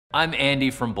I'm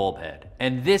Andy from BulbHead,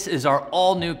 and this is our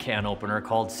all-new can opener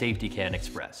called Safety Can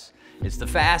Express. It's the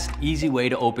fast, easy way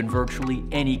to open virtually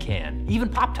any can, even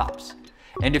pop-tops.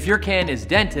 And if your can is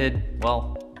dented,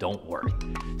 well, don't worry.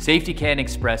 Safety Can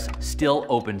Express still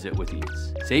opens it with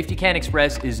ease. Safety Can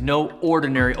Express is no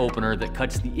ordinary opener that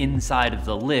cuts the inside of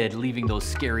the lid, leaving those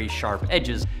scary sharp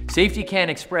edges. Safety Can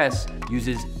Express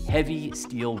uses heavy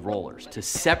steel rollers to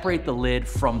separate the lid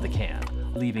from the can,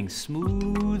 leaving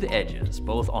smooth edges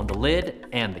both on the lid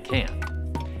and the can.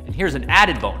 And here's an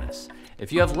added bonus.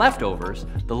 If you have leftovers,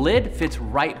 the lid fits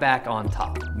right back on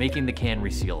top, making the can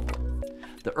resealable.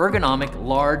 The ergonomic,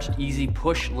 large, easy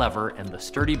push lever and the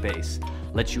sturdy base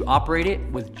lets you operate it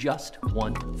with just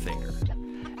one finger.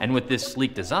 And with this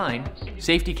sleek design,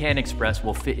 Safety Can Express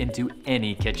will fit into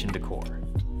any kitchen decor.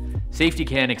 Safety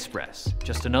Can Express,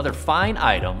 just another fine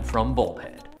item from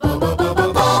BulbHead.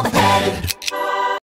 BulbHead.